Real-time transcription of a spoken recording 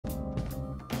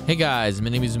Hey guys, my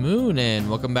name is Moon and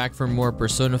welcome back for more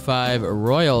Persona 5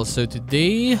 Royal. So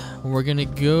today we're gonna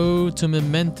go to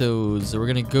Mementos. We're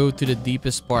gonna go to the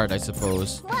deepest part, I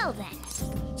suppose. Well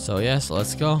then. So yes,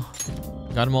 let's go.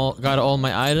 Got all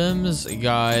my items.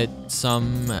 Got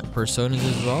some personas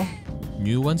as well.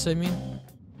 New ones, I mean.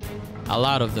 A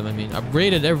lot of them, I mean.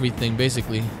 Upgraded everything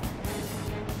basically.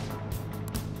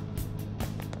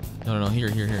 No, here.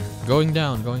 Going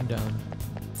down.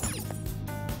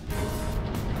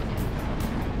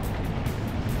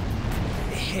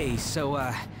 Hey,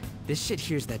 so, this shit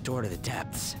here's that door to the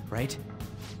depths, right?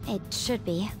 It should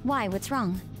be. Why? What's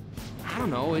wrong? I don't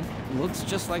know, it looks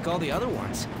just like all the other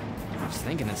ones. I was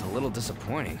thinking it's a little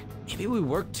disappointing. Maybe we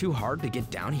worked too hard to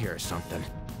get down here or something.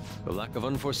 The lack of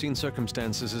unforeseen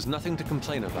circumstances is nothing to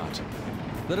complain about.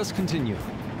 Let us continue.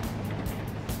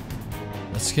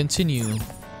 Let's continue.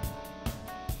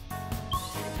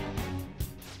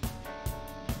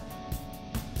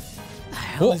 The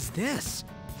hell is this?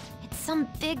 It's some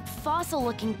big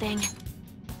fossil-looking thing.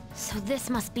 So this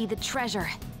must be the treasure.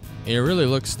 It really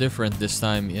looks different this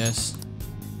time, yes.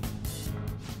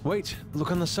 Wait,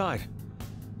 look on the side.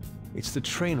 It's the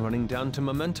train running down to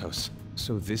Mementos.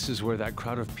 So this is where that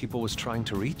crowd of people was trying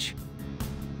to reach?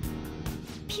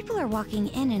 People are walking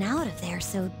in and out of there,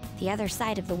 so the other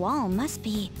side of the wall must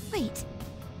be... Wait.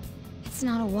 It's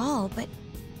not a wall, but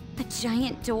a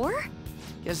giant door?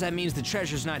 Guess that means the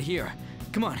treasure's not here.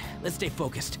 Come on, let's stay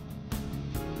focused.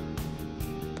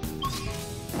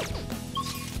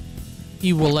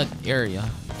 Ewalet area.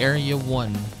 Area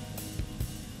 1.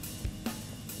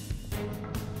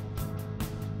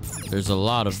 There's a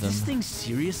lot of them. Is this thing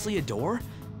seriously a door?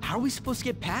 How are we supposed to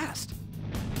get past?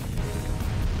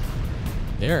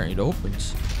 There, it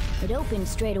opens. It opened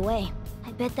straight away.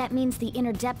 I bet that means the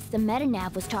inner depths the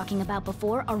Metanav was talking about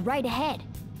before are right ahead.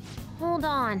 Hold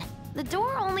on. The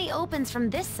door only opens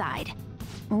from this side.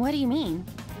 What do you mean?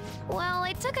 Well,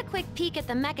 I took a quick peek at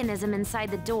the mechanism inside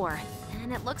the door,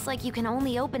 and it looks like you can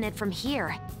only open it from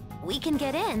here. We can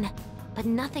get in, but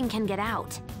nothing can get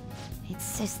out.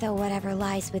 It's as though whatever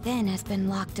lies within has been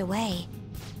locked away.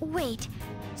 Wait,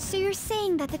 so you're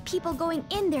saying that the people going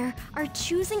in there are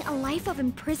choosing a life of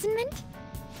imprisonment?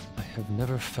 I have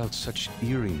never felt such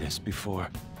eeriness before.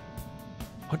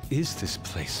 What is this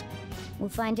place? We'll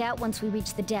find out once we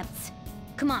reach the depths.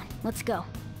 Come on, let's go.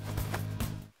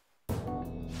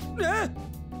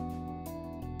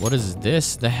 What is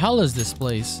this? The hell is this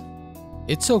place?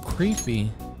 It's so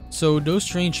creepy. So those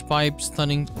strange pipes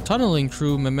tunneling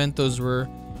through Mementos were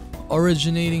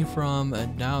originating from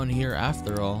down here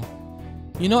after all.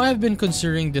 You know, I've been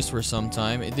considering this for some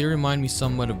time. They remind me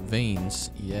somewhat of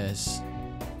veins. Yes.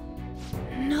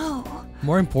 No.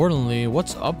 More importantly,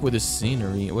 what's up with the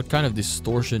scenery? What kind of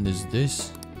distortion is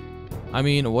this? I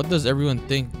mean, what does everyone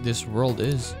think this world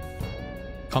is?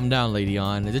 Calm down, Lady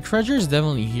On. The treasure is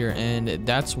definitely here, and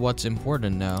that's what's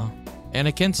important now. And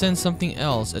I can sense something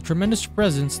else, a tremendous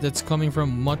presence that's coming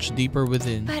from much deeper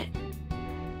within. But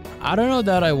I don't know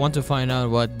that I want to find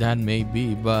out what that may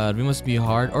be, but we must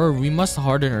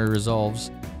harden our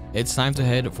resolves. It's time to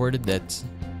head for the depths.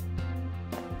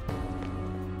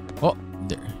 Oh,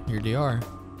 there, here they are.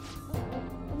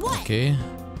 what? Okay,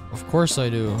 of course I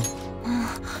do.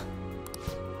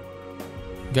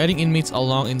 Guiding inmates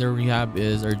along in their rehab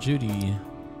is our duty.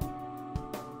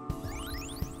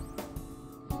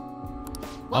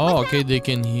 Oh, okay, they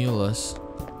can heal us.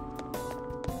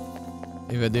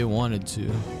 If they wanted to.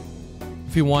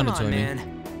 If you wanted to, I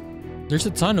mean. There's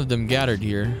a ton of them gathered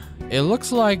here. It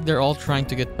looks like they're all trying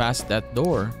to get past that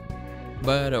door.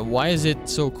 But why is it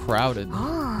so crowded?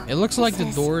 Oh, It looks like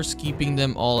the door's keeping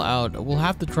them all out. We'll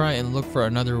have to try and look for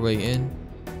another way in.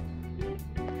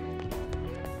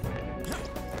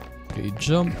 Okay,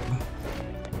 jump.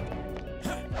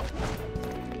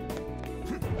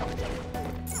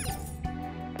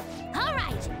 All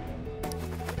right.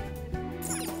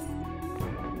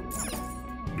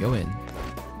 Go in.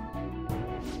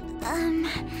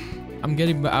 I'm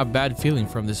getting a bad feeling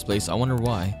from this place. I wonder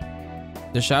why.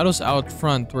 The shadows out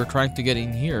front were trying to get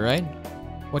in here, right?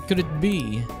 What could it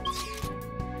be?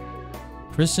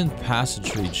 Prison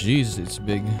passageway. Jeez, it's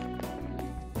big.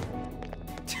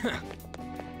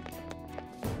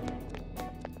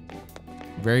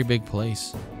 Very big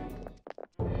place.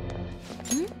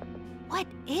 What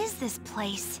is this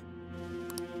place?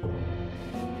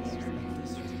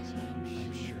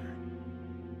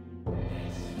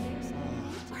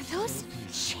 Are those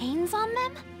chains on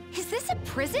them? Is this a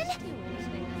prison?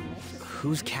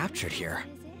 Who's captured here?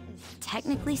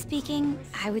 Technically speaking,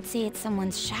 I would say it's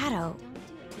someone's shadow.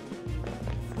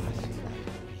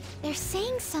 They're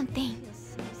saying something.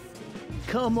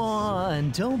 Come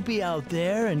on, don't be out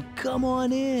there and come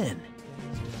on in.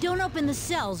 Don't open the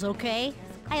cells, okay?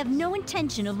 I have no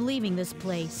intention of leaving this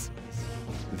place.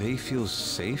 They feel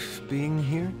safe being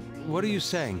here? What are you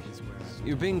saying?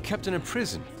 You're being kept in a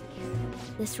prison.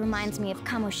 This reminds me of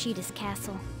Kamoshida's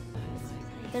castle.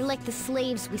 They're like the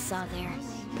slaves we saw there.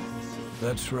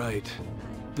 That's right.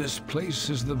 This place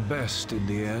is the best in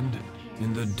the end.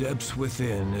 In the depths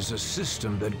within is a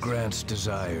system that grants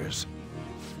desires.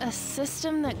 A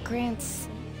system that grants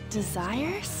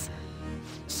desires?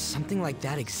 Something like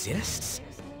that exists?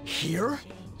 Here?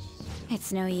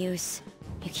 It's no use.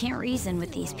 You can't reason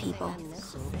with these people.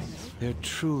 They're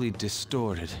truly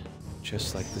distorted,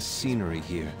 just like the scenery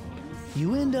here.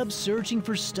 You end up searching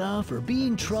for stuff or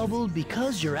being troubled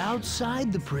because you're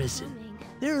outside the prison.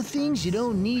 There are things you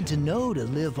don't need to know to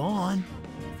live on.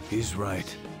 He's right.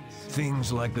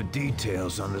 Things like the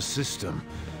details on the system.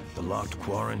 The locked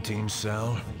quarantine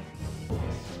cell.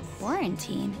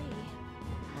 Quarantine?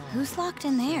 Who's locked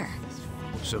in there?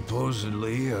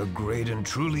 Supposedly a great and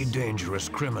truly dangerous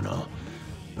criminal.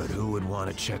 But who would want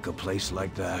to check a place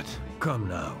like that? Come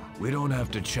now, we don't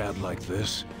have to chat like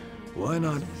this. Why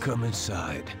not come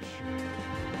inside?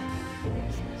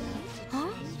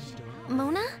 Huh?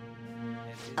 Mona?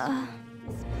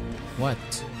 What?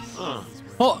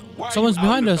 Oh, someone's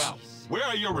behind us. Where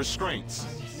are your restraints?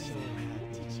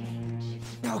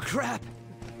 Oh, crap.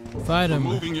 Fight him.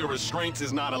 Removing your restraints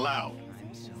is not allowed.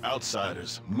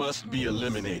 Outsiders must be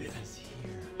eliminated.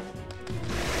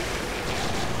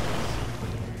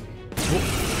 Oh,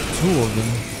 two of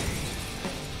them.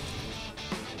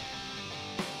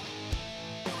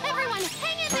 Everyone,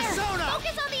 hang in there!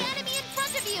 Focus on the enemy in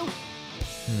front of you!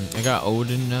 I got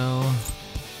Odin now.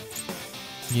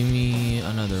 Give me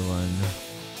another one.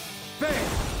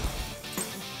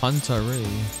 Pantare.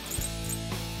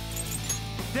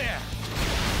 There!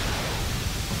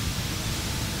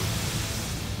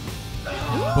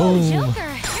 Boom.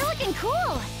 Joker, you're looking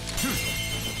cool!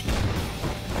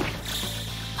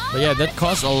 But yeah, that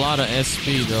costs a lot of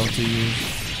SP though to use.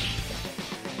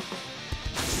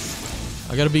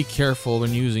 I gotta be careful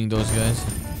when using those guys.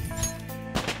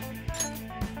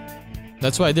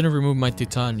 That's why I didn't remove my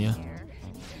Titania.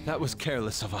 That was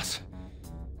careless of us.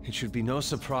 It should be no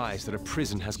surprise that a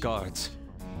prison has guards.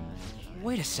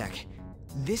 Wait a sec.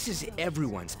 This is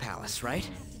everyone's palace, right?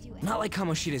 Not like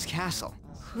Kamoshida's castle.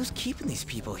 Who's keeping these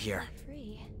people here?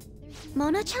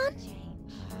 Mona-chan?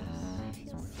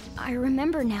 I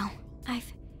remember now.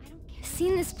 I've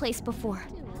seen this place before.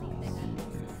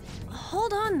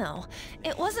 Hold on, though.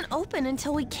 It wasn't open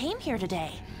until we came here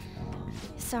today.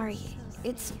 Sorry,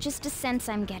 it's just a sense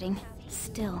I'm getting.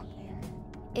 Still,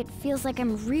 it feels like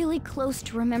I'm really close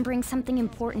to remembering something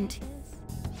important.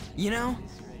 You know,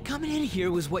 coming in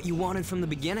here was what you wanted from the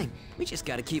beginning. We just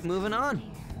gotta keep moving on.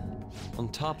 On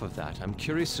top of that, I'm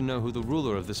curious to know who the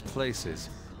ruler of this place is.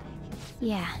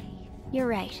 Yeah, you're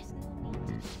right.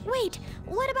 Wait,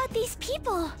 what about these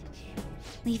people?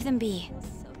 Leave them be.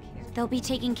 They'll be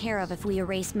taken care of if we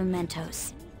erase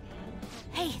mementos.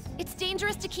 Hey, it's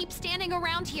dangerous to keep standing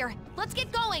around here. Let's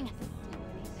get going.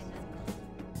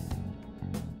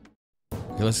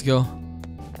 Okay, let's go.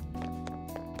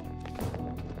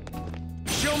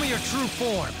 Show me your true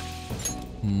form.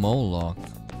 Moloch.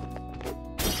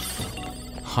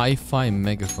 Hi-fi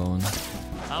megaphone.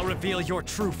 I'll reveal your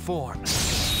true form.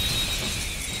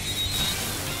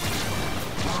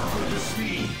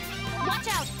 Watch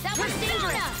out, that was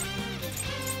dangerous.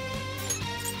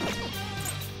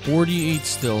 48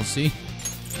 still, see?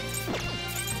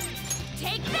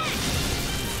 Take that!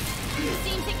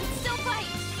 Seems it can still fight.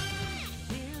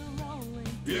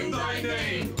 In thy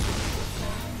name.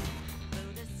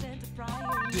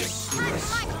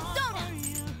 First my persona.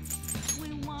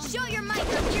 Show your might,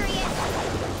 Mercurius.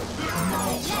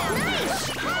 Nice!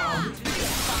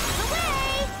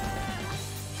 Away!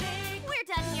 We're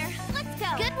done here. Let's go.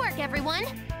 Good work, everyone.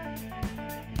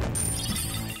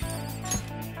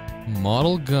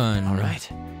 Model gun. All right.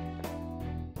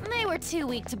 They were too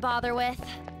weak to bother with.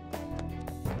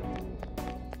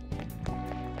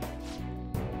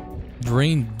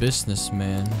 Drained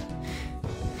businessman.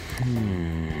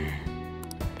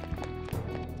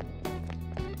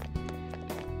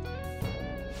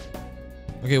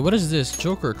 Okay, what is this?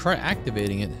 Joker, try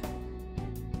activating it.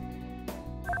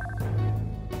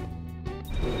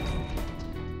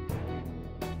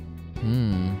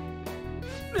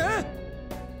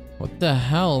 What the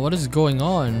hell? What is going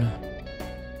on?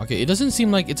 Okay, it doesn't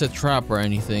seem like it's a trap or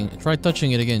anything. Try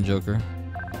touching it again, Joker.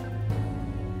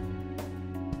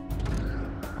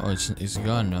 Oh, it's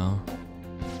gone now.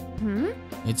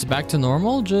 It's back to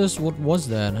normal? Just what was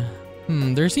that?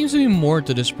 There seems to be more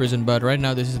to this prison, but right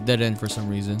now this is a dead end for some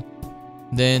reason.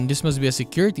 Then this must be a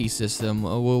security system.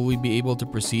 Will we be able to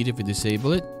proceed if we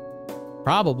disable it?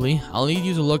 Probably. I'll need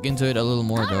you to look into it a little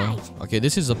more though. Okay,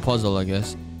 this is a puzzle, I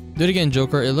guess. Do it again,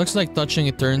 Joker. It looks like touching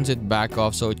it turns it back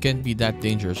off, so it can't be that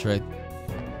dangerous, right?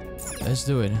 Let's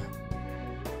do it.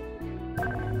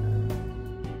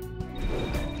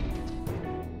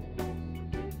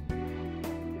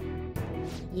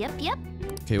 Yep.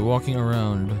 Okay, walking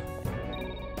around.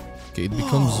 Okay, it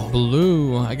becomes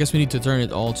blue. I guess we need to turn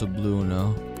it all to blue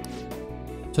now.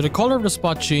 So the color of the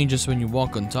spot changes when you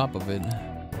walk on top of it.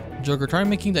 Joker, try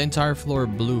making the entire floor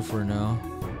blue for now.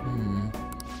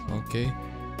 Okay.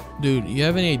 Dude, you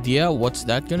have any idea what's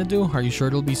that gonna do? Are you sure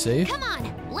it'll be safe? Come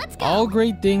on, let's go. All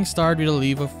great things start with a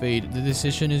leap of faith. The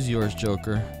decision is yours,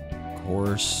 Joker. Of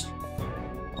course.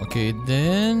 Okay,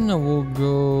 then we'll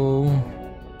go...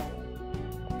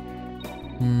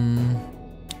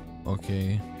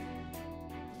 Okay.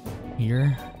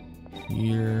 Here.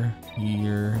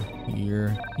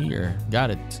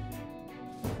 Got it.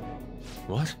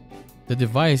 What? The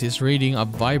device is radiating a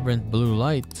vibrant blue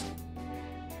light.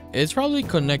 It's probably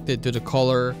connected to the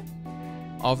color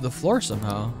of the floor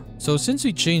somehow. So since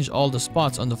we changed all the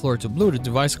spots on the floor to blue, the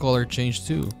device color changed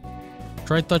too.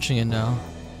 Try touching it now.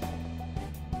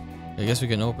 I guess we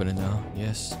can open it now.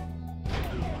 Yes.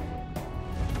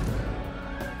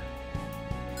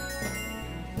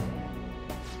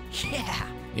 Yeah.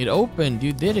 It opened.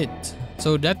 You did it.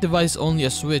 So that device is only a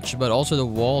switch, but also the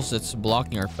walls that's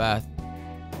blocking our path.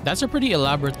 That's a pretty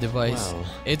elaborate device. Wow.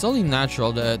 It's only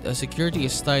natural that security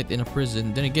is tight in a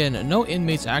prison. Then again, no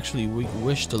inmates actually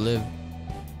wish to live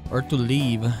or to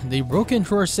leave. They broke in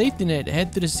for a safety net.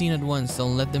 Head to the scene at once.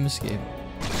 Don't let them escape.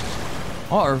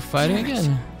 Oh, we're fighting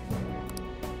again.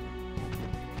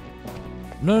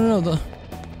 No.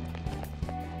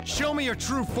 Show me your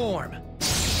true form.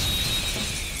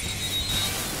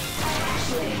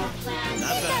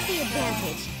 You got the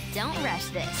advantage. Don't rush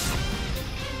this.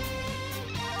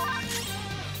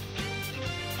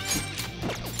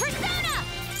 Persona!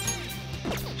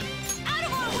 Out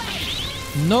of our way!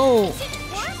 No!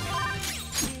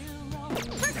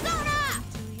 Persona!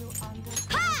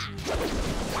 Ha!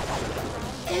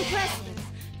 Impressive.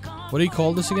 What do you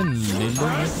call this again? Lindo?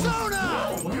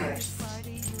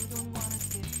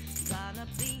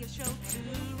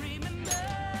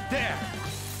 There.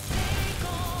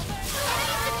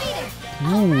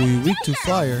 Ooh, weak to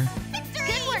fire.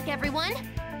 Good work, everyone.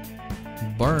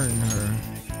 Burn her.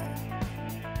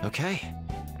 Okay.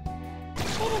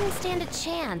 They didn't stand a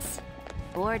chance.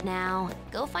 Bored now.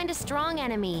 Go find a strong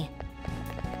enemy.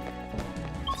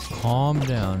 Calm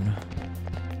down.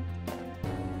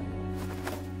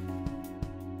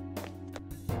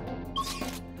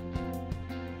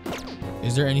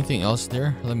 Is there anything else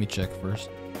there? Let me check first.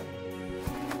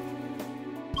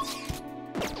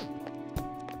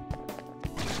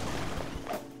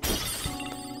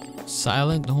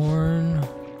 Silent horn.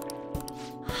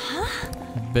 Huh?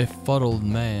 Befuddled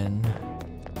man.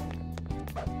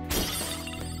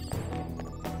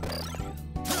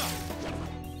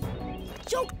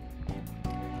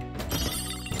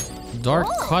 Dark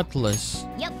cutlass.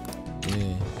 Yep.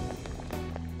 Yeah.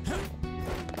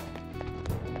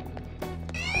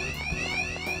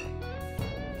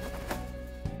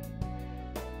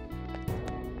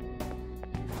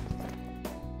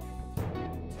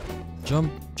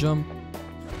 Jump.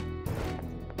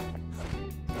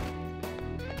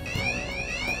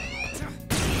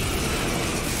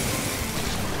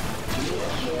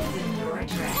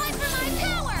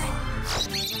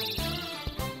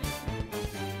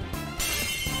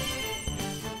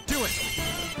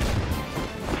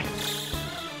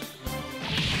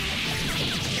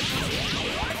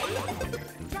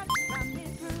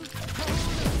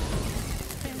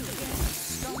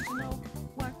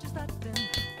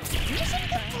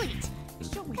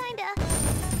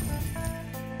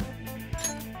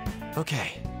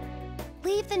 Okay.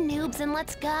 Leave the noobs and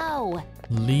let's go.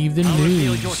 Leave the I'll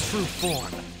reveal news. your true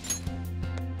form.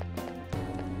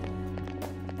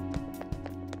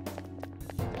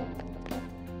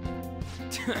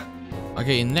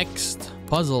 Okay, next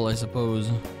puzzle, I suppose.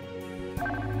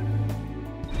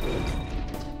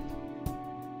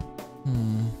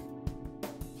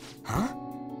 Huh?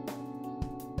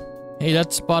 Hey,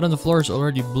 that spot on the floor is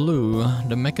already blue.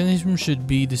 The mechanism should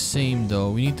be the same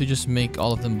though. We need to just make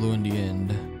all of them blue in the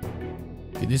end.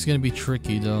 Okay, this is gonna be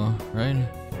tricky though, right?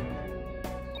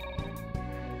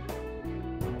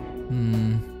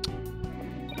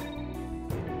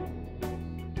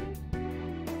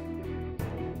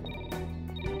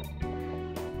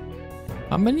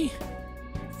 How many?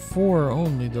 4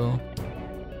 only though.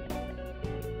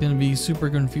 Gonna be super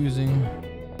confusing.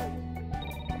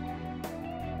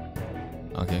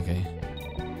 Okay.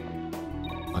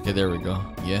 Okay, there we go.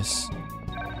 Yes.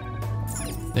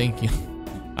 Thank you.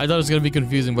 I thought it was gonna be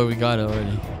confusing, but we got it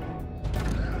already.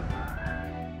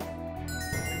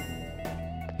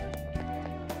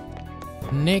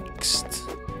 Next.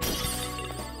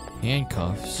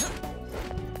 Handcuffs.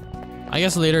 I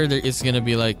guess later it's gonna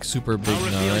be like super big I'll now,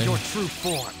 reveal right? your true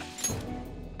form.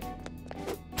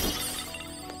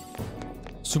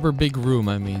 Super big room,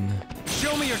 I mean.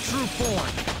 Show me your true form.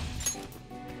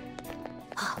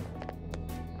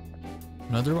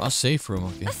 Another safe room,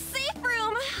 okay. A safe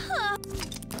room! Huh.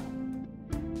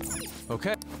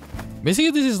 Okay.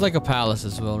 Basically, this is like a palace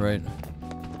as well, right?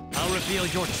 I'll reveal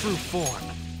your true form.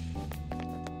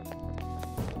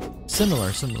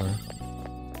 Similar.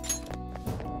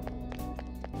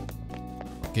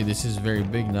 Okay, this is very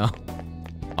big now.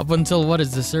 Up until what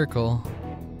is the circle?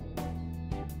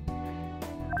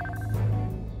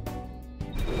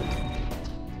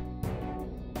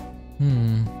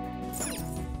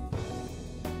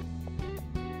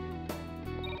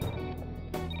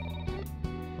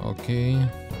 Okay.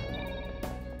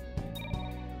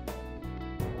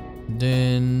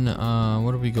 Then,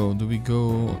 where do we go? Do we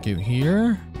go, okay,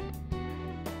 here?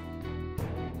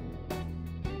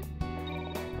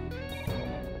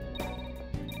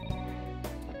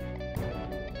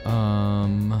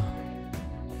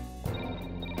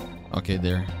 Okay,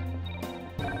 there.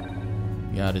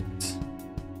 Got it.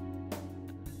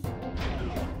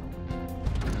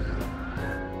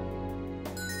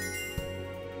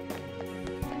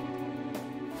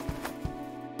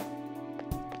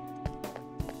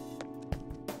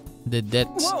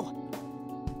 That's... Whoa!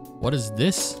 What is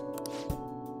this?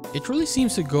 It really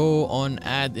seems to go on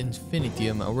ad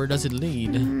infinitum. Where does it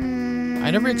lead?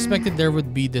 I never expected there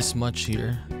would be this much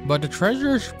here. But the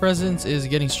treasure's presence is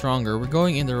getting stronger. We're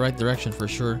going in the right direction for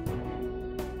sure.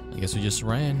 I guess we just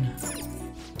ran.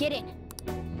 Get in.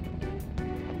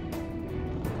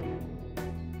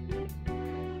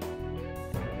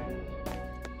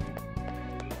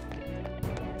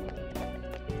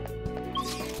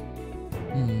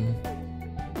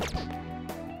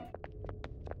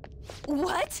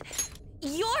 What?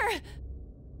 You're...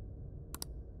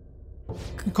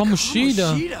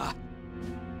 Kamoshida.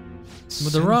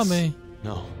 Madarame.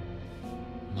 No.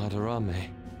 Madarame.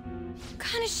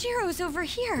 Kanashiro's over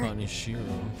here. Kanashiro.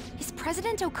 Is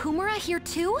President Okumura here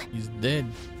too? He's dead.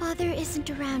 Father isn't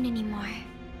around anymore.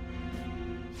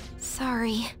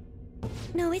 Sorry.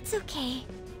 No, it's okay.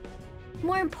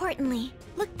 More importantly,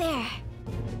 look there.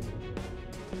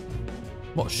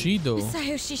 What, Shido?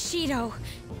 Masayoshi Shido.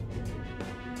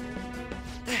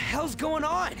 The hell's going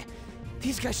on?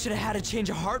 These guys should have had a change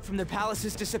of heart from their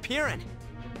palaces disappearing.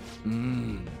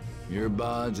 Your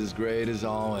bod's as great as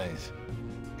always.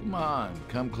 Come on,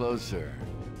 come closer.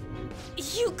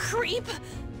 You creep!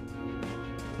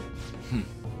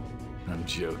 I'm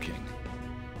joking.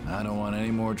 I don't want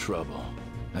any more trouble.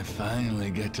 I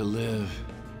finally get to live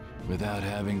without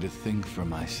having to think for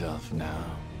myself now.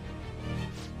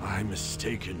 I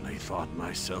mistakenly thought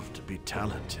myself to be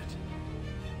talented.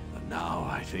 But now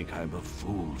I think I'm a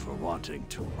fool for wanting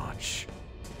too much.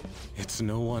 It's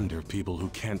no wonder people who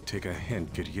can't take a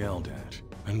hint get yelled at.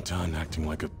 I'm done acting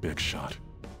like a big shot.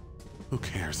 Who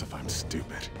cares if I'm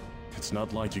stupid? It's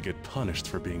not like you get punished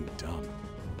for being dumb.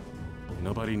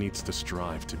 Nobody needs to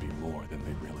strive to be more than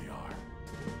they really are.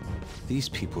 These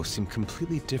people seem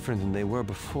completely different than they were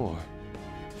before.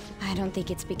 I don't think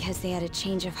it's because they had a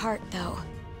change of heart, though.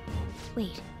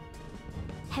 Wait.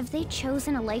 Have they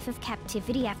chosen a life of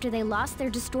captivity after they lost their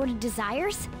distorted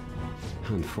desires?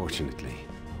 Unfortunately,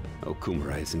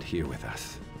 Okumura isn't here with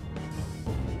us.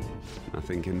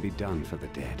 Nothing can be done for the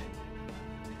dead.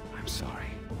 I'm sorry.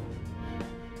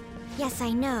 Yes, I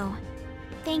know.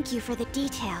 Thank you for the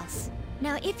details.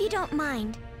 Now, if you don't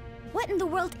mind, what in the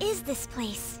world is this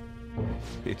place?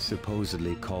 It's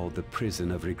supposedly called the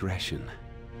Prison of Regression.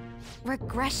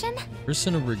 Regression?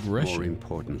 Prison of Regression. More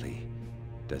importantly,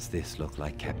 does this look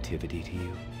like captivity to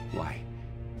you? Why,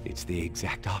 it's the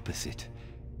exact opposite.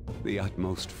 The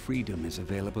utmost freedom is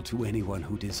available to anyone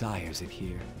who desires it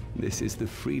here. This is the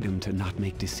freedom to not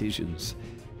make decisions.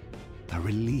 The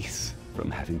release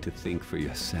from having to think for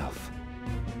yourself.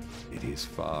 It is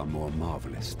far more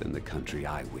marvelous than the country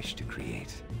I wish to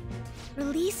create.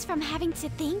 Release from having to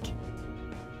think?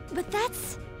 But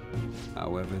that's...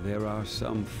 However, there are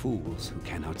some fools who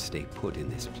cannot stay put in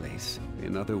this place.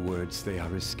 In other words, they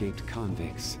are escaped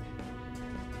convicts.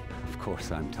 Of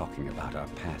course, I'm talking about our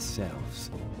past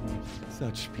selves.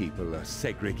 Such people are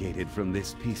segregated from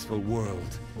this peaceful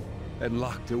world and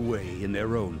locked away in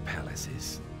their own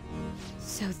palaces.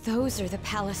 So those are the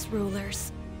palace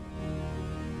rulers.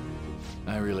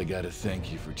 I really gotta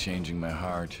thank you for changing my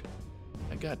heart.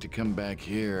 I got to come back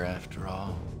here after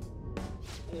all.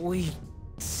 We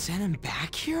sent him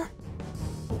back here?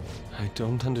 I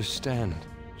don't understand.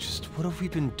 Just what have we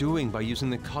been doing by using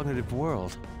the cognitive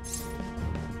world?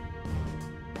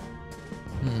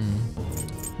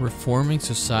 Reforming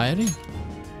society?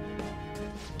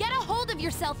 Get a hold of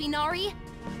yourself, Inari!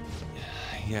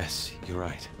 Yes, you're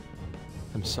right.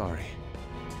 I'm sorry.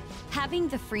 Having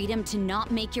the freedom to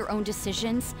not make your own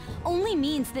decisions only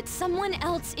means that someone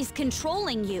else is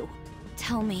controlling you.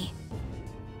 Tell me,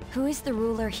 who is the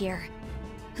ruler here?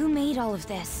 Who made all of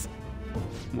this?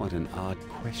 What an odd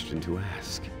question to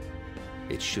ask.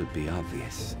 It should be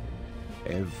obvious.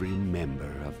 Every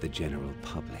member of the general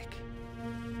public.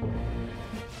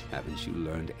 Haven't you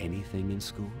learned anything in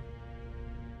school?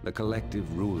 The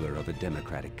collective ruler of a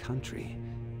democratic country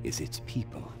is its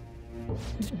people.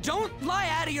 Don't lie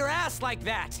out of your ass like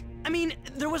that! I mean,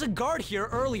 there was a guard here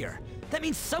earlier. That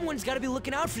means someone's gotta be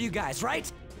looking out for you guys,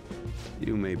 right?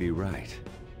 You may be right.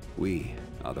 We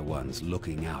are the ones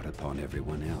looking out upon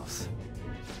everyone else.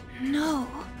 No.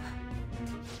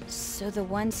 So the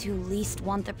ones who least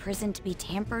want the prison to be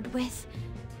tampered with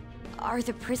are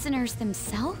the prisoners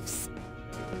themselves?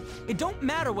 It don't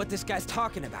matter what this guy's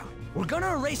talking about. We're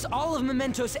gonna erase all of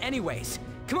Mementos anyways.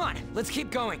 Come on, let's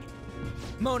keep going.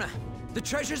 Mona, the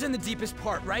treasure's in the deepest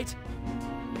part, right?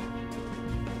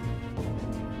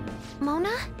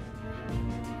 Mona?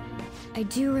 I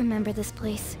do remember this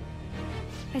place.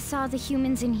 I saw the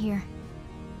humans in here,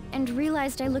 and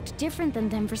realized I looked different than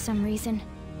them for some reason.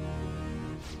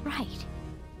 Right.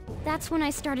 That's when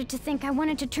I started to think I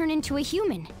wanted to turn into a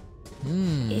human.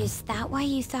 Is that why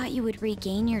you thought you would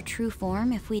regain your true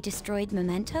form if we destroyed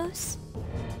Mementos?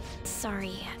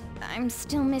 Sorry, I'm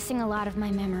still missing a lot of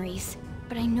my memories,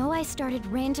 but I know I started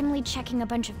randomly checking a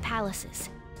bunch of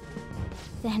palaces.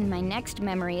 Then my next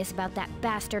memory is about that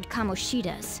bastard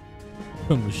Kamoshida's.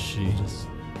 Kamoshida's.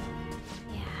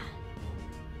 Yeah.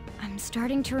 I'm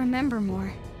starting to remember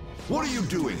more. What are you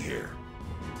doing here?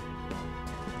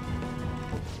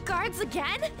 Guards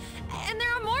again? And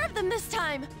there are more of them this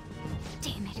time!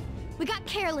 Damn it. We got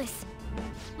careless.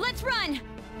 Let's run!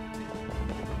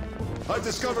 I've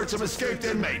discovered some escaped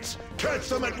inmates. Catch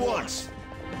them at once!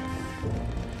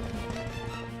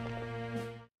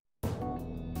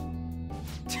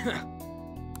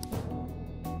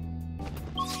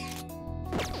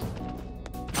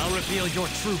 I'll reveal your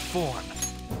true form.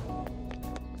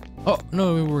 Oh,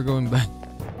 no, we were going back.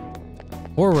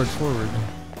 Forward, forward.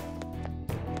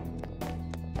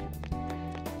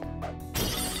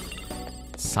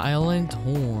 Silent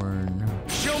Horn.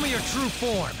 Show me your true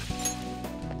form.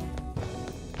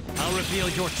 I'll reveal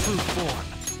your true form.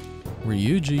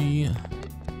 Ryuji.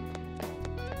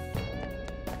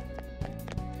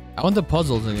 I want the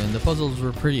puzzles again. The puzzles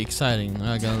were pretty exciting, I'm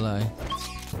not gonna lie.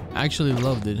 I actually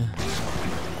loved it.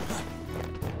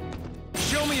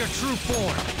 Show me your true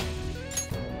form.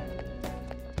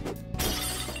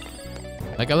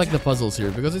 Like, I like the puzzles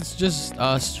here because it's just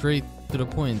straight to the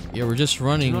point. Yeah, we're just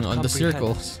running on the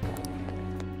circles.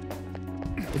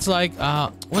 It's like,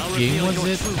 what game was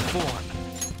it?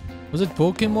 Was it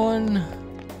Pokemon?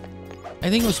 I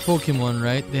think it was Pokemon,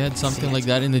 right? They had something like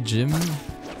that in the gym.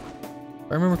 If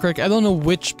I remember correctly. I don't know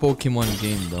which Pokemon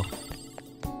game though.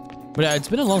 But yeah, it's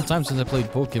been a long time since I played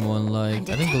Pokemon. Like,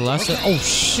 I think the last time. Oh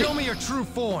shit! Show me your true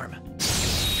form. I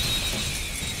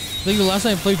think the last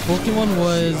time I played Pokemon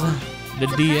was the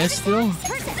DS still.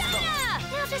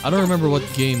 I don't remember what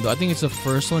game though. I think it's the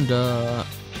first one. The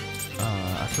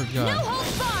I forgot.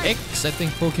 X. I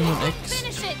think Pokemon X.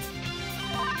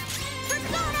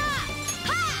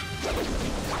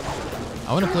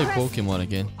 I want to play Pokemon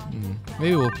again.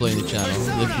 Maybe we'll play in the channel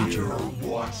in the future.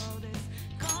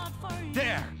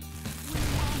 There.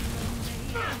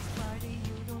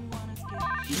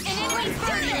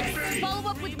 Follow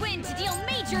up with wind to deal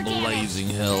major damage. Blazing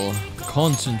hell.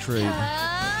 Concentrate.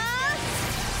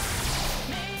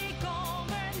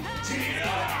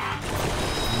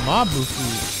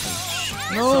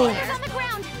 Mabufu. No. On the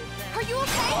ground. Are you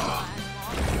okay?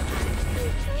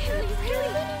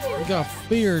 We got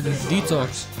feared.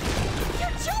 Detox.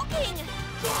 You're joking.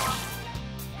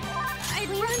 I'm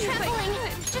trembling.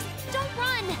 Just don't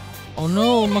run. Oh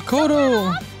no,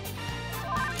 Makoto.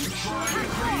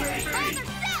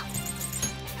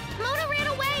 Mona ran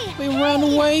away. They ran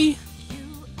away.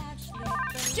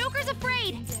 Joker's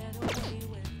afraid.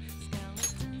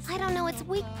 I don't know its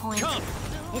weak point.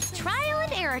 It's trial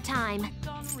and error time.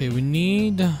 Okay, we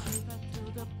need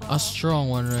a strong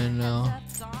one right now.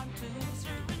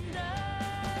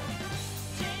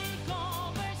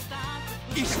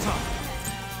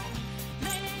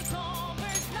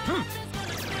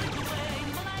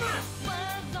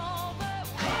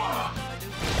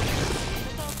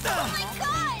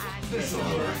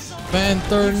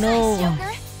 Panther, no.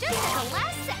 Joker, just at the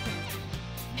last second.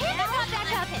 Panda got back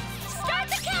up and start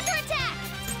the counterattack.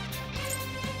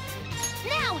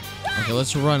 Now, run! Okay,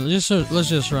 let's run. Let's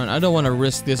just run. I don't want to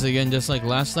risk this again, just like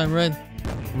last time, Red.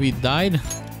 We died.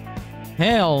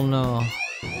 Hell no.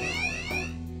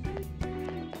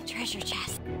 Treasure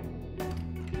chest.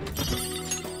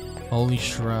 Holy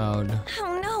shroud.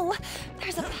 Oh no!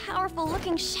 There's a powerful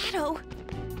looking shadow.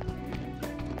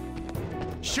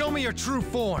 Show me your true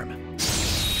form.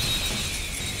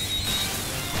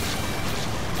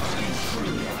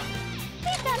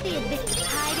 Think that'd be a bit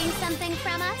hiding something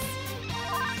from us?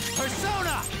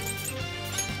 Persona!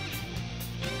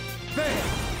 There!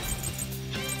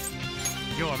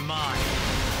 You're mine.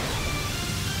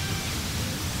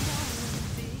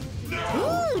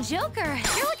 Ooh, Joker,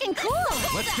 you're looking cool.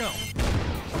 Let's go.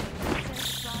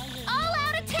 All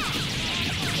out attack.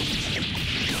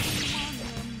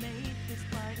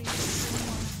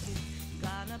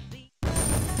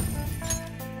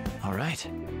 All right.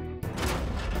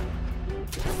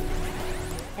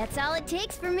 That's all it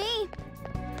takes for me.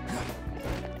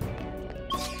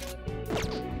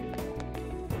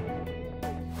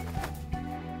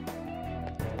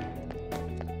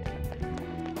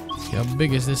 How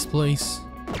big is this place?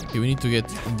 Okay, we need to get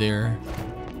there.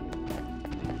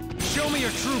 Show me your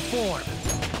true form.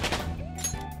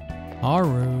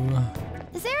 Haru.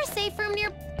 Is there a safe room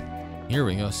near? Here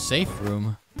we go. Safe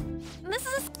room. This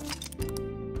is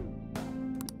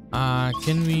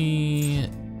Can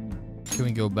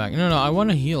we go back? No, I want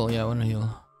to heal. Yeah, I want to heal.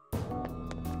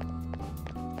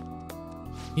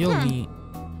 Heal me.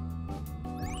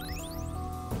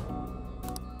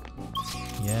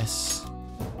 Yes.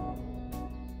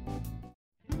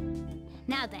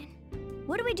 Now then,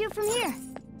 what do we do from here?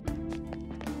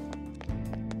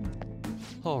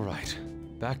 All right,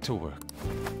 back to work.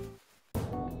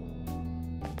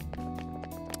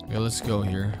 Okay, let's go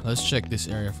here. Let's check this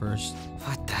area first.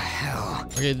 What the hell?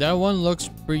 Okay, that one looks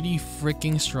pretty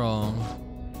freaking strong.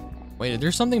 Wait,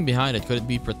 there's something behind it. Could it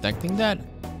be protecting that?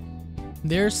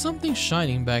 There's something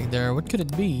shining back there. What could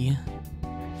it be?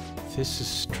 This is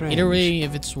strange. Either way,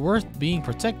 if it's worth being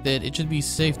protected, it should be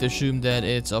safe to assume that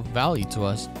it's of value to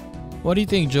us. What do you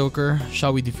think, Joker?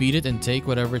 Shall we defeat it and take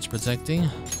whatever it's protecting?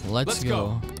 Let's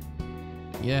go.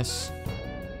 Yes.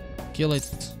 Kill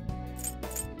it.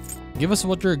 Give us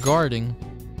what you're guarding.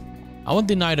 I won't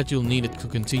deny that you'll need it to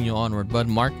continue onward, but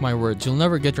mark my words, you'll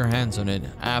never get your hands on it.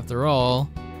 After all,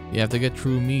 you have to get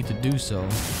through me to do so.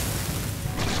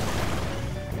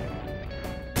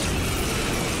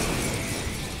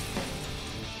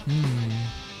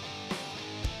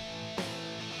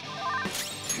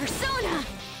 Persona!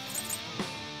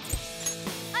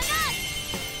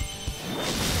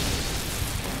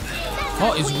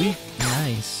 Oh, it's weak.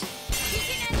 Nice. You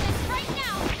can end this right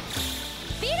now.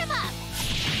 Beat him up.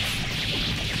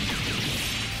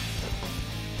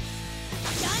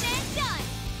 Done and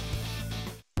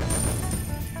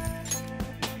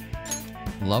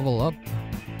done. Level up.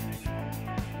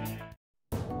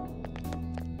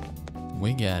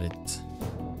 We got it.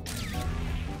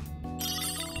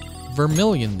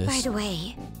 Vermilion this. By the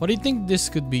way, What do you think this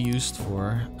could be used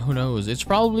for? Who knows? It's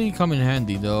probably come in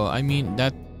handy though. I mean,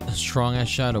 that strong ass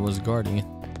shadow was guarding it.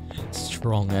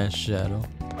 Strong ass shadow.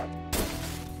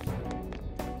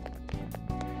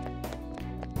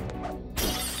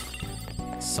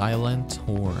 Silent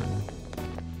horn.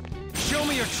 Show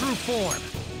me your true form.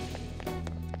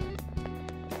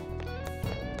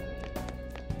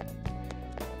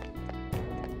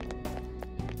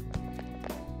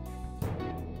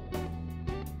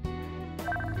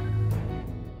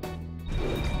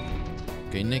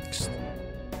 Okay, next.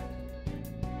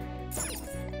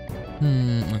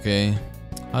 Okay.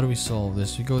 How do we solve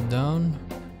this? We go down.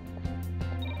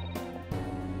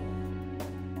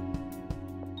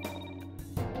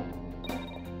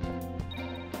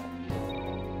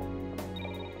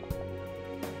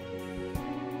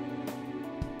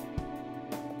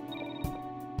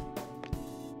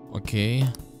 Okay.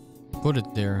 Put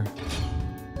it there.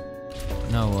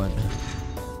 Now what?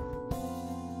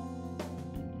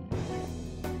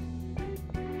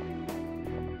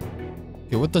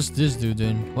 Okay, what does this do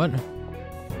then? What?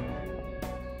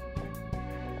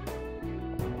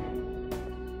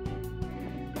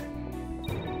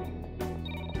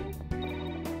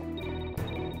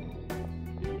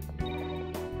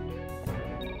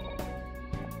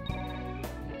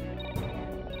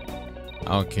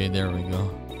 Okay, there we go.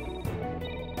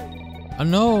 Oh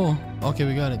no! Okay,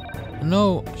 we got it.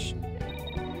 No.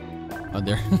 Oh,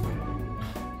 there.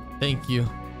 Thank you.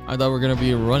 I thought we were gonna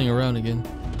be running around again.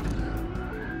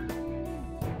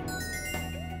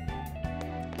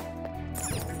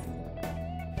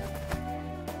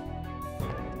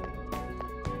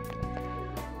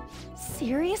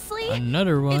 Seriously?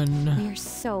 Another one. We're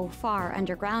so far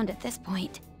underground at this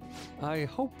point. I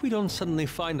hope we don't suddenly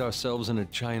find ourselves in a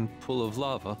giant pool of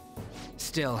lava.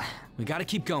 Still, we gotta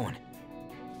keep going.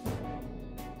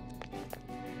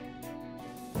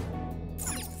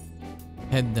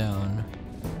 Head down.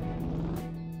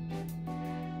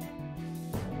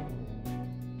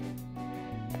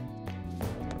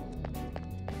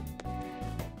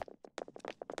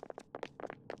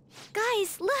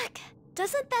 Guys, look!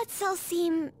 Doesn't that cell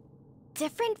seem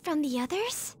different from the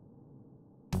others?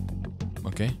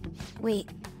 Okay. Wait,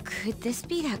 could this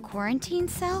be that quarantine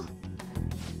cell?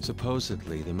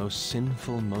 Supposedly, the most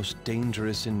sinful, most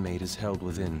dangerous inmate is held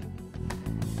within.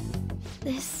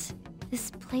 This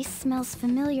place smells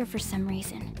familiar for some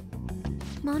reason.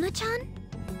 Mona-chan?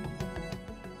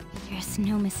 There's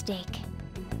no mistake.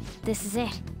 This is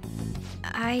it.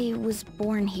 I was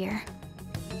born here.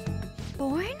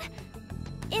 Born?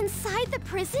 Inside the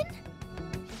prison?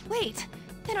 Wait,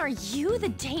 then are you the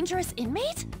dangerous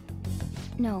inmate?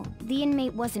 No, the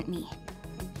inmate wasn't me.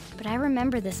 But I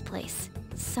remember this place.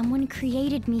 Someone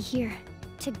created me here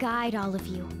to guide all of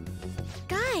you.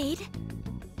 Guide?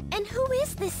 And who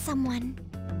is this someone?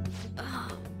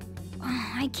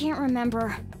 I can't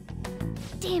remember.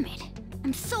 Damn it.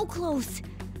 I'm so close.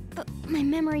 But my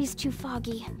memory's too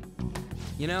foggy.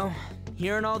 You know,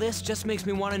 hearing all this just makes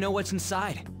me want to know what's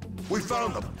inside. We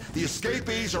found them. The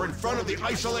escapees are in front of the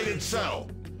isolated cell.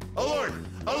 Alert!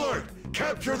 Alert!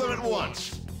 Capture them at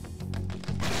once!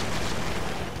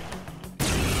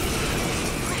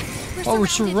 Oh, we're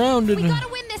surrounded. We gotta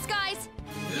win this, guys!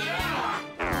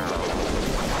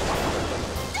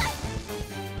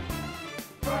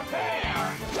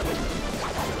 Prepare!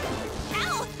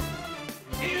 Ow!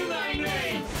 In thy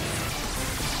name!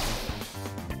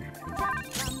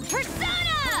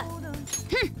 Persona!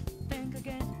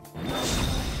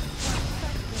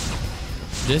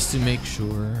 Just to make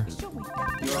sure.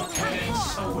 Your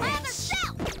penance awaits.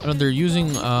 Oh, they're using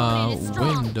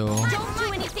window. Don't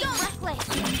do anything reckless!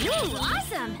 Ooh,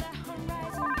 awesome!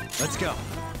 Let's go.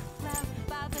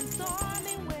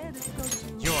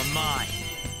 You're mine.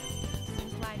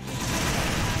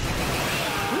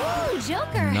 Ooh,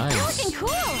 Joker! Nice. You're looking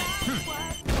cool!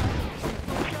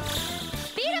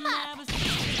 Beat him up!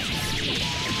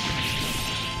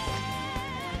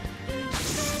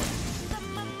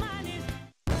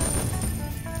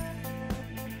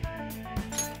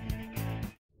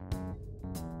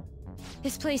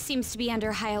 This place seems to be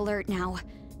under high alert now.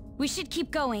 We should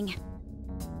keep going.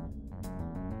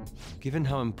 Given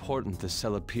how important this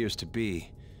cell appears to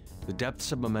be, the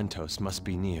depths of Mementos must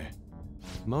be near.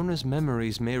 Mona's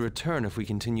memories may return if we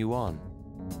continue on.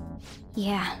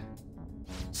 Yeah.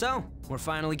 So, we're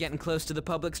finally getting close to the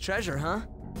public's treasure, huh?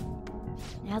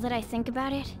 Now that I think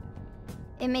about it,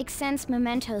 it makes sense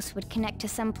Mementos would connect to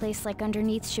some place like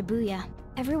underneath Shibuya.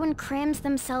 Everyone crams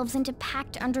themselves into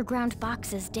packed underground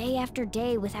boxes day after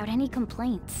day without any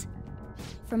complaints.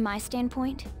 From my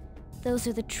standpoint, those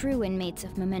are the true inmates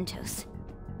of Mementos.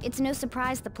 It's no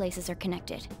surprise the places are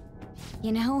connected.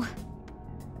 You know,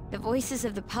 the voices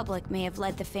of the public may have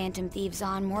led the Phantom Thieves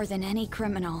on more than any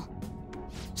criminal.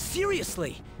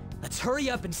 Seriously! Let's hurry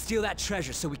up and steal that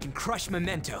treasure so we can crush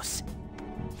Mementos.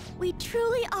 We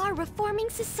truly are reforming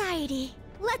society.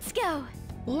 Let's go.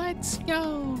 Let's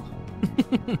go.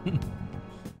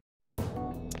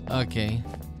 Okay.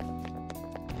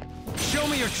 Show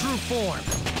me your true form.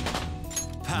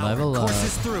 Power Level up.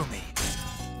 courses through me.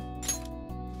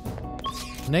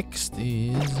 Next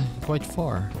is quite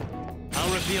far.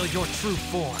 I'll reveal your true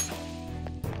form.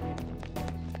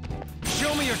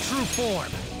 Show me your true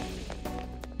form.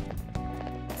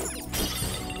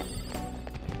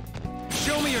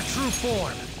 Show me your true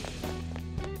form.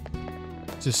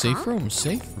 It's a safe room.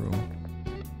 Safe room.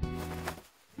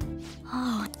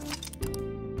 Oh.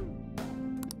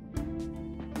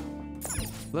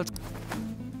 Let's...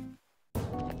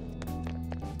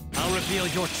 I'll reveal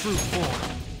your true form.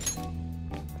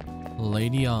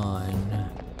 Lady on.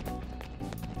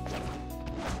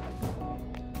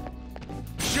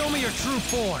 Show me your true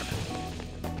form.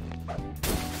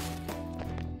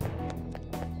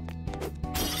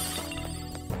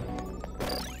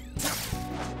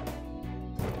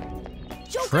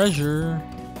 Treasure.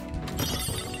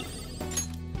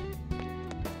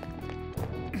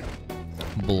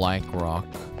 Black rock.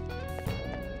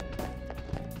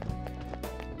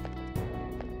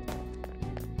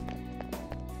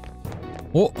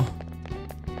 Oh.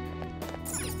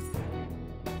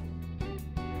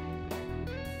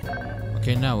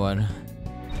 Okay, now what?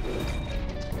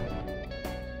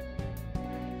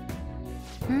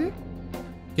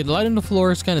 Okay, the light on the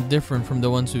floor is kind of different from the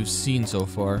ones we've seen so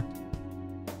far.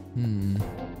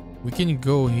 We can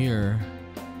go here.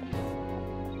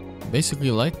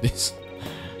 Basically like this.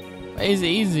 Easy,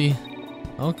 easy.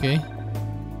 Okay.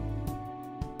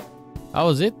 How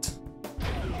was it?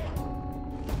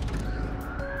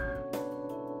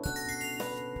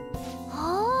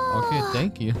 Okay,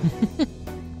 thank you.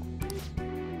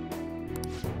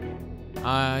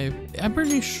 I'm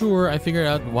pretty sure I figured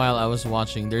out while I was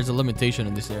watching. There's a limitation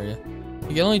in this area.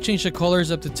 You can only change the colors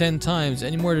up to 10 times.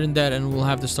 Any more than that and we'll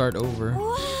have to start over.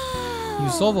 You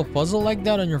solve a puzzle like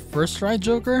that on your first try,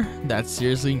 Joker? That's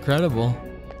seriously incredible.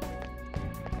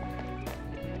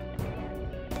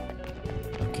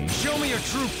 Okay. Show me your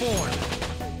true form.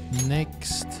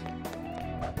 Next.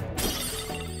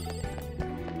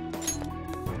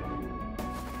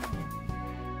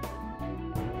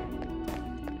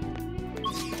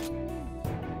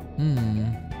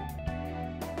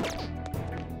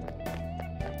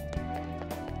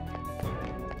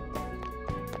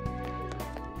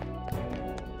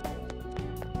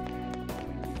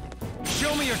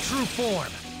 Show me your true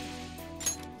form.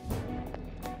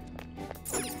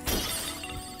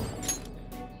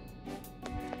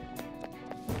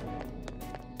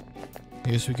 I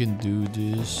guess we can do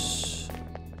this.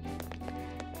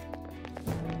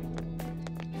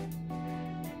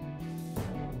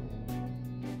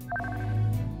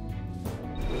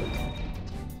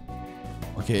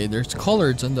 Okay, there's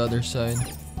colors on the other side.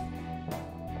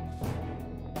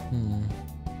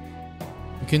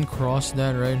 We can cross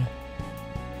that, right?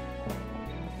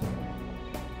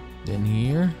 Then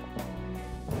here.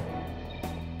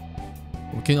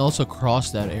 We can also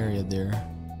cross that area there.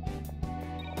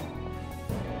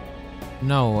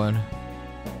 Now what?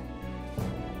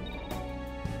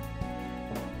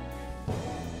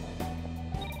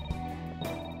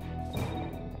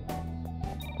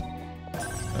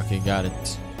 Okay, got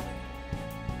it.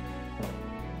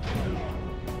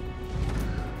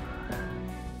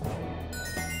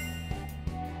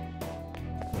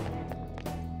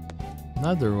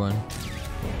 Another one.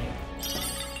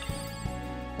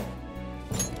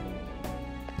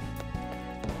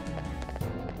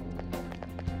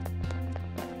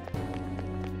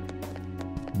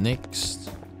 Next.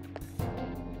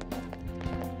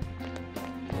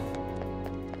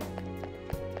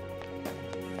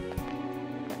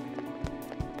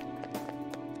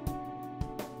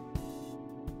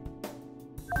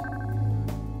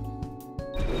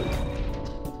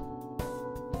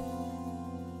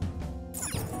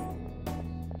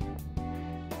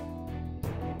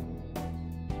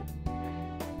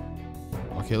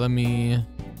 Okay, let me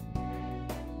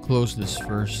close this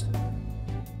first.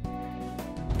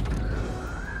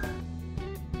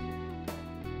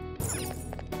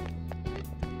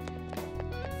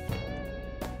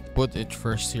 Put it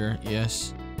first here,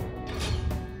 yes.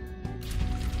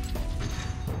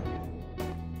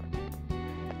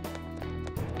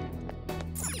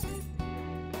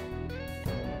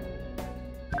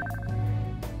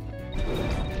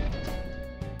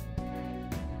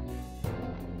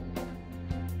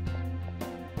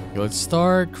 Let's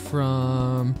start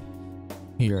from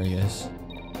here, I guess.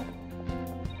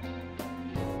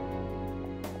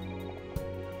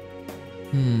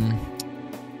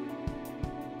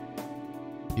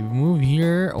 You move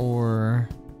here or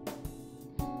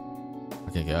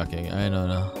okay, I don't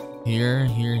know. Here.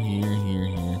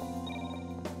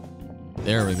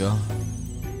 There we go.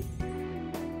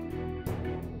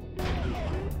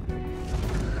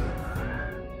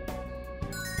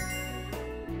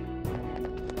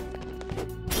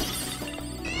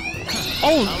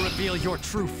 Oh! I'll reveal your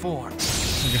true form.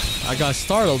 I got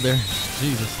startled there.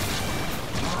 Jesus.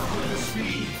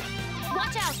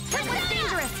 Watch out! That's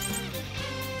dangerous!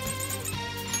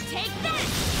 Take that!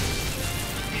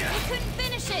 I couldn't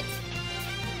finish it!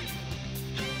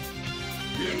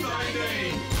 In thy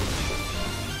name!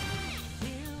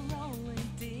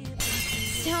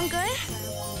 Sound good?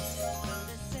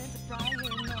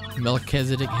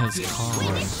 Melchizedek has called.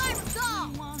 Nice!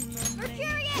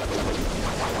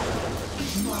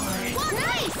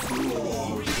 Sometimes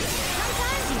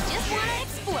you just want to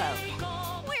explode.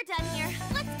 We're done here.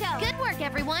 Let's go. Good work,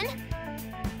 everyone.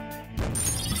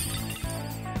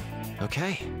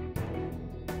 Okay.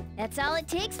 That's all it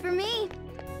takes for me.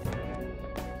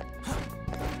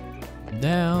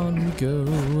 Down we go.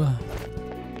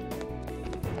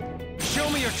 Show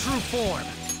me your true form.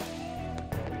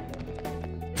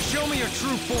 Show me your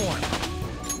true form.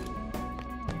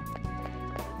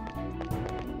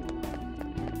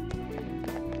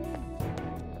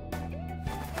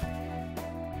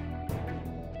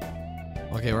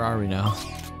 Okay, where are we now?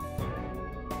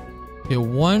 Okay,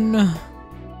 one.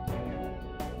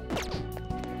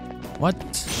 What?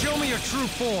 Show me your true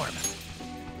form.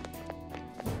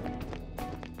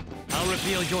 I'll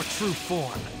reveal your true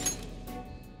form.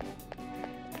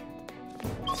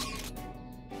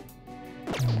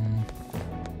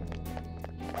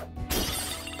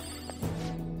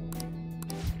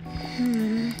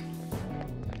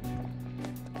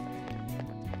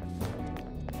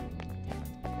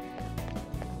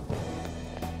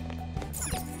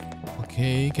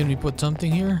 Okay, can we put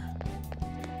something here?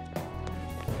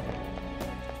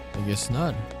 I guess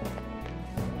not.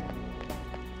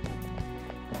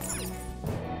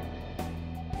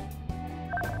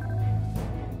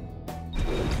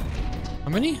 How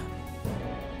many?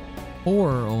 4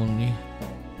 only.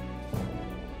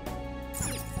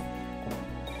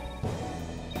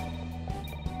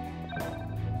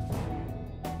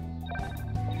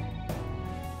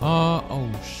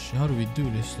 How do we do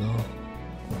this though?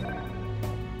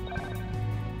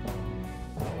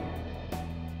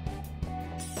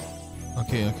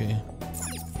 Okay.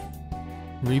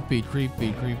 Repeat.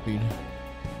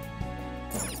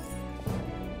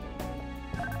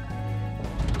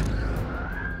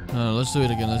 No, let's do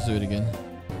it again.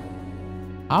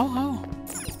 How?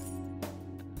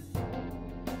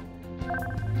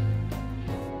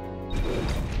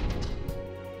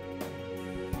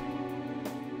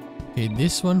 Okay,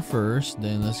 this one first,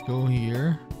 then let's go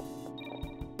here.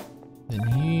 Then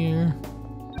here.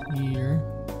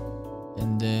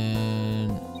 And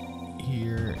then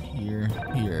here.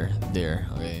 There.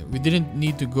 Okay. We didn't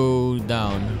need to go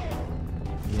down.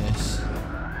 Yes.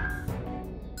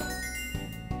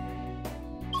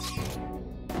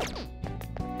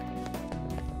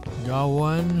 Got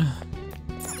one.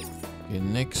 Okay,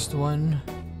 next one.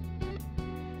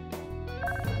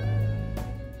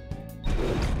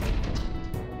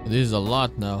 This is a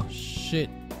lot now. Shit.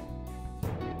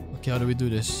 Okay, how do we do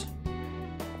this?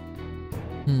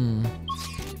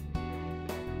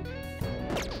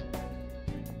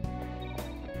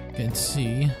 Can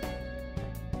see.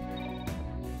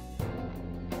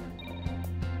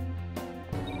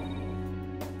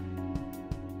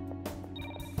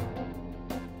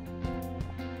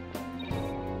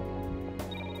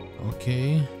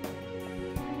 Okay.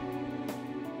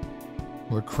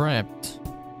 We're trapped.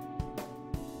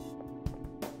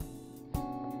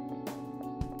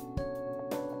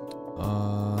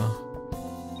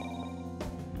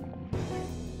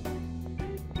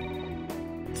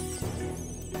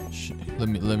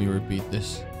 Let me repeat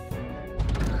this.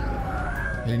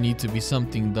 There needs to be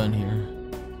something done here.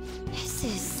 This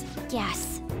is gas.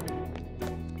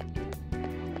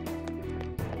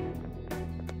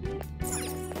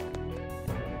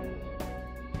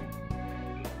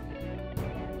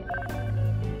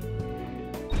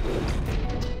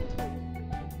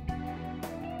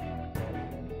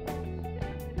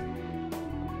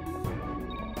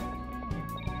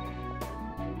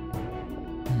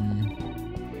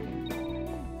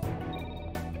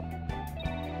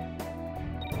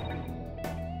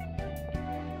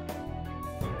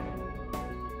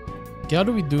 How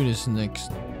do we do this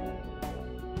next?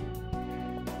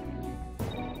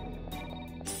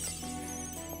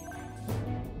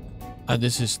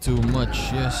 This is too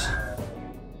much, yes.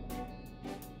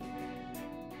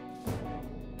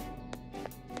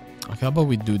 Okay, how about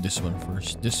we do this one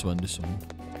first? This one.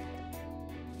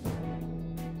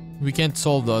 We can't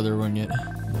solve the other one yet.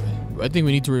 Okay. I think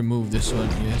we need to remove this one,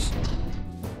 yes.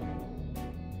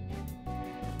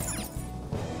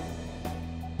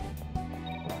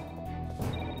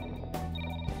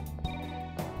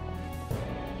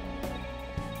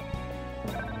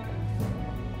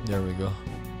 There we go.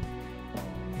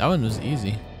 That one was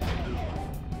easy.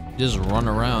 Just run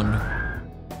around.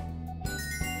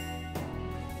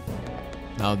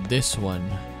 Now this one.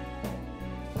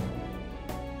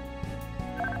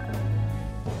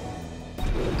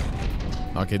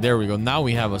 Okay, there we go. Now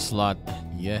we have a slot.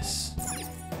 Yes.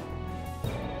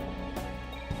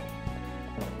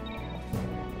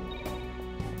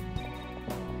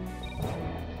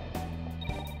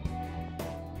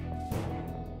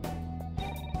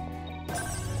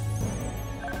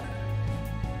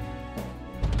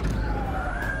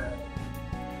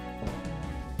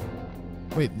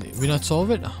 Wait, we not solve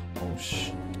it? Oh,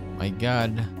 my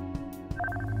god.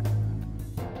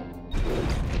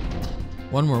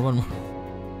 One more.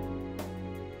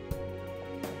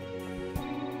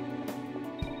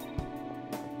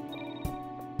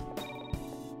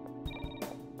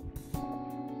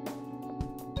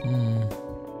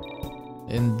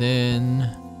 And then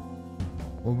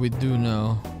what we do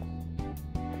now?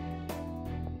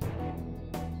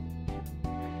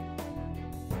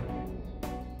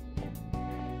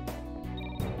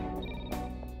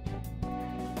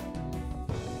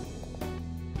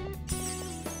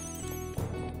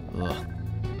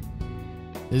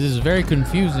 This is very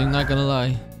confusing, not gonna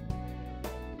lie.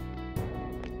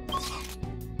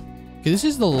 Okay, this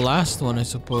is the last one, I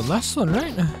suppose. Last one,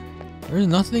 right? There's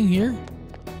nothing here.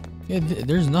 Yeah,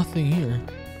 there's nothing here.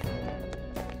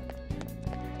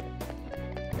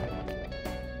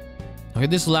 Okay,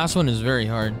 this last one is very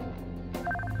hard.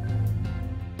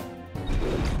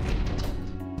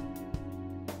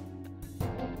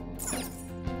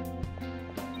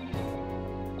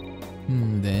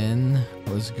 Then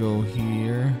let's go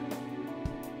here.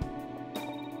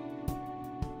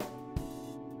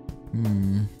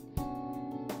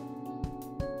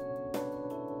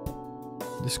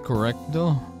 This correct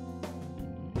though?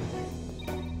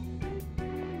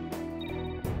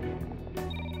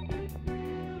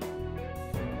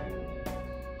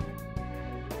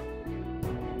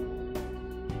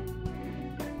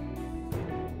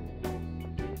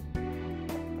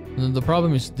 The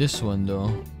problem is this one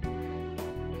though.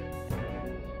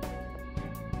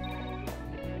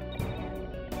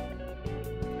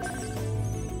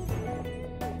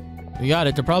 We got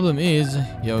it. The problem is,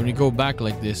 yeah, when you go back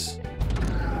like this,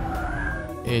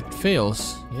 it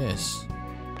fails. Yes.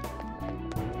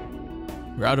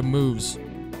 We're out of moves.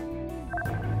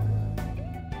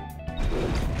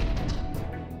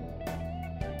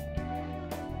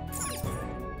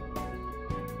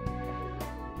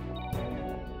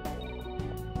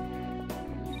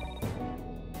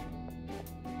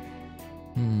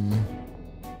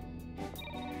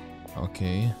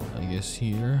 Okay, I guess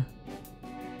here.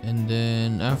 And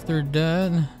then after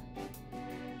that,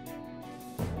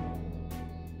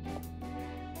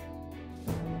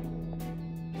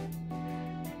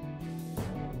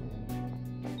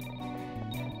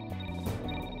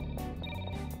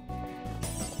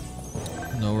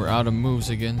 no, we're out of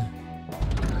moves again.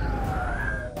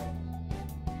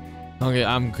 Okay,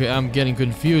 I'm getting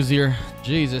confused here.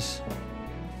 Jesus.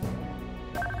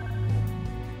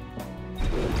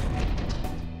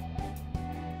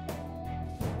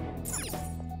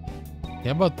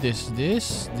 How about this,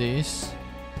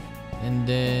 and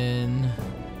then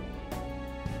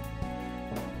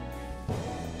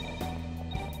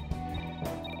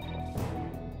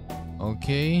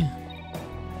okay.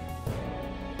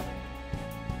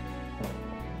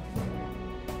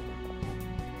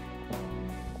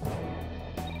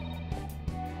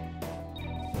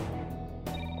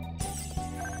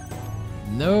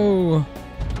 No.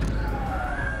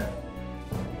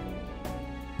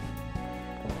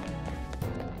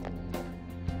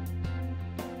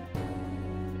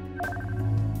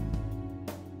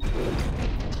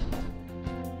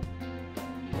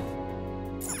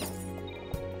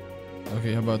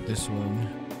 Okay, how about this one?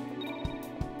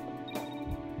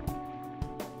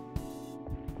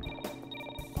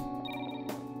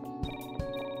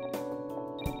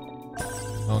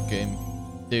 Okay,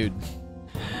 dude.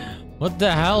 What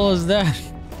the hell was that?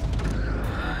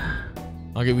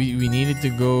 Okay, we needed to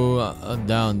go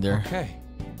down there. Okay.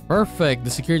 Perfect. The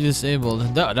security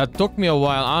disabled. That took me a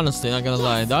while, honestly, not gonna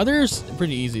lie. The other's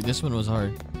pretty easy. This one was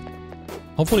hard.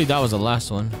 Hopefully that was the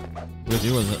last one. Because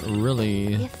it was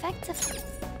really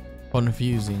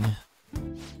confusing.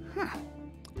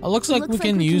 It looks like we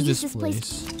can use this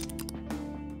place.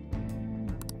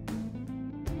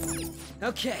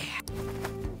 Okay.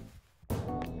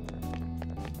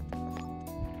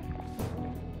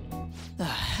 The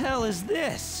hell is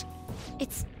this?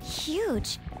 It's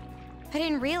huge. I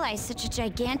didn't realize such a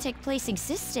gigantic place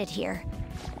existed here.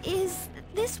 Is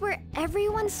this where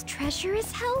everyone's treasure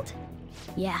is held?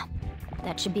 Yeah,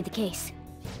 that should be the case.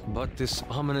 But this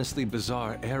ominously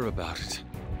bizarre air about it.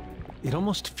 It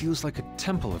almost feels like a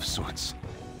temple of sorts.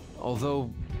 Although...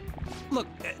 Look,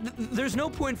 there's no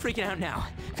point freaking out now.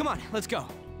 Come on, let's go.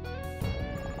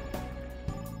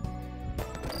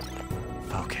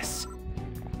 Focus.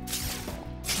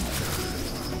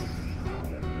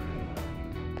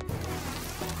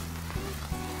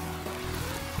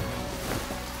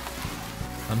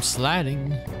 I'm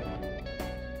sliding.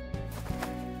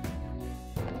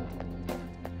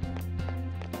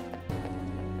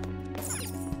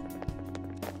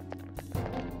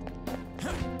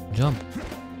 Jump.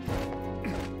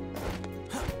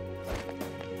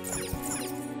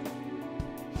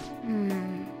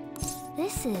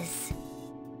 This is...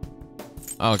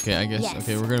 Okay, I guess. Yes.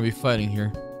 Okay, we're gonna be fighting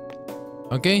here.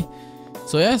 Okay,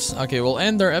 so yes. Okay, we'll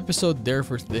end our episode there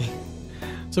for today.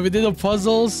 So we did the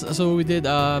puzzles. So we did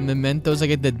mementos. I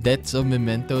get the deaths of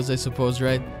mementos, I suppose,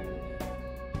 right?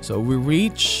 So we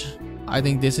reach... I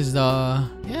think this is the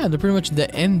pretty much the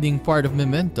ending part of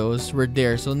mementos. We're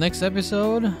there. So next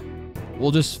episode,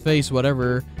 we'll just face what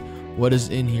is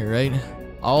in here, right?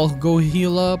 I'll go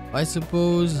heal up, I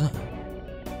suppose.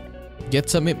 get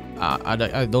some.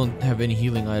 I don't have any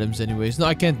healing items anyways. No,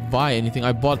 I can't buy anything.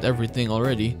 I bought everything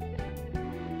already.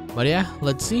 But yeah,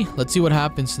 let's see what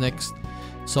happens next.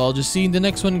 So I'll just see you in the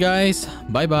next one, guys.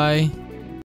 Bye bye.